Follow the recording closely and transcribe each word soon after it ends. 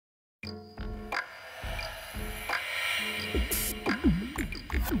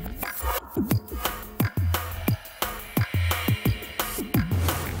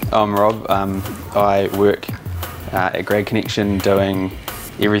I'm Rob. I work at GradConnection doing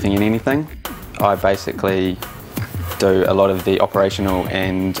everything and anything. I basically do a lot of the operational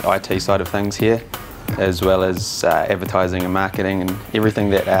and IT side of things here, as well as advertising and marketing and everything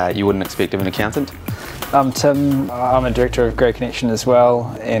that you wouldn't expect of an accountant. I'm Tim. I'm a director of GradConnection as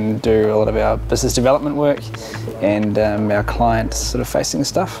well, and do a lot of our business development work and our client sort of facing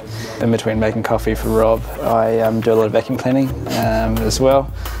stuff. In between making coffee for Rob, I do a lot of vacuum cleaning as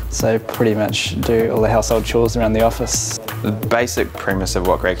well, so pretty much do all the household chores around the office. The basic premise of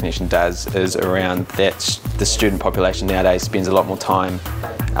what GradConnection does is around that the student population nowadays spends a lot more time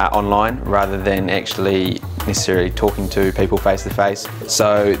online rather than actually necessarily talking to people face to face.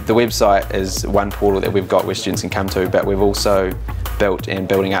 So the website is one portal that we've got where students can come to, but we've also built and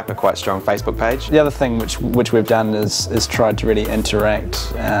building up a quite strong Facebook page. The other thing which we've done is tried to really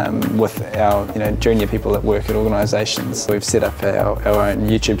interact with our junior people that work at organisations. We've set up our own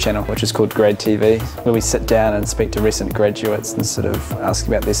YouTube channel which is called Grad TV, where we sit down and speak to recent graduates and sort of ask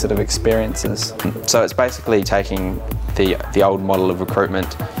about their sort of experiences. So it's basically taking the old model of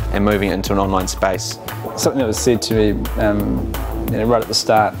recruitment and moving it into an online space. Something that was said to me right at the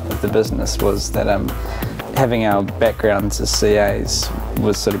start of the business was that having our backgrounds as CAs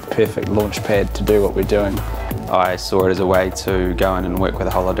was sort of perfect launch pad to do what we're doing. I saw it as a way to go in and work with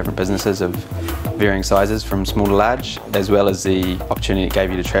a whole lot of different businesses of varying sizes from small to large, as well as the opportunity it gave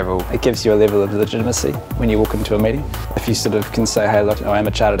you to travel. It gives you a level of legitimacy when you walk into a meeting. If you sort of can say, hey look, I am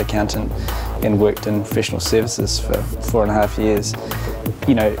a chartered accountant and worked in professional services for 4.5 years,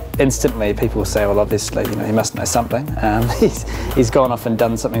 instantly people will say, well obviously, he must know something. He's gone off and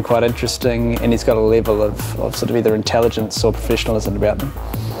done something quite interesting, and he's got a level of sort of either intelligence or professionalism about them.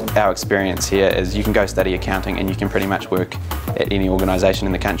 Our experience here is you can go study accounting and you can pretty much work at any organisation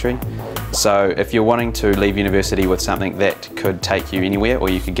in the country. So if you're wanting to leave university with something that could take you anywhere, or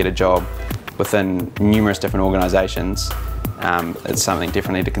you could get a job within numerous different organisations, it's something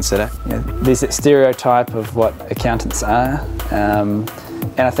definitely to consider. Yeah, there's that stereotype of what accountants are,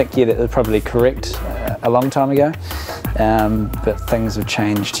 and I think that was probably correct a long time ago, but things have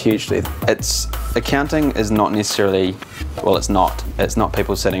changed hugely. Accounting is not necessarily, well it's not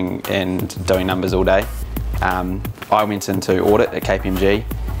people sitting and doing numbers all day. I went into audit at KPMG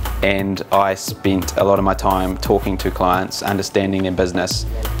and I spent a lot of my time talking to clients, understanding their business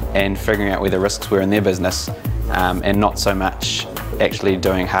and figuring out where the risks were in their business, and not so much actually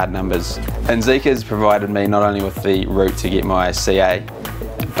doing hard numbers. NZICA has provided me not only with the route to get my CA,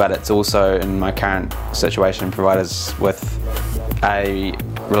 but it's also, in my current situation, provided us with a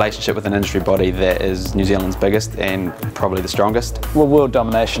relationship with an industry body that is New Zealand's biggest and probably the strongest. Well, world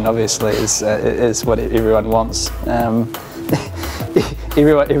domination obviously is what everyone wants.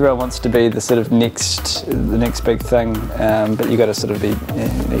 Everyone wants to be the sort of next big thing, but you got to sort of you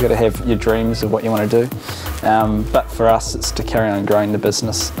got to have your dreams of what you want to do. But for us, it's to carry on growing the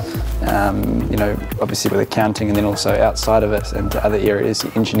business. Obviously with accounting, and then also outside of it into other areas,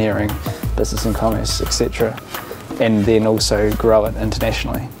 engineering, business and commerce, etc. And then also grow it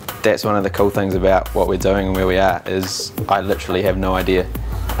internationally. That's one of the cool things about what we're doing and where we are, is I literally have no idea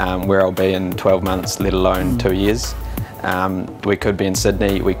where I'll be in 12 months, let alone 2 years. We could be in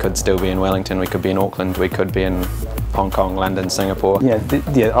Sydney, we could still be in Wellington, we could be in Auckland, we could be in Hong Kong, London, Singapore. Yeah,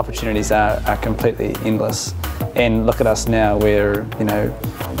 the opportunities are completely endless. And look at us now, we're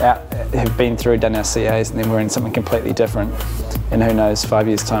have been through, done our CAs, and then we're in something completely different. And who knows, 5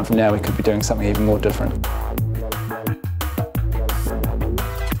 years time from now we could be doing something even more different.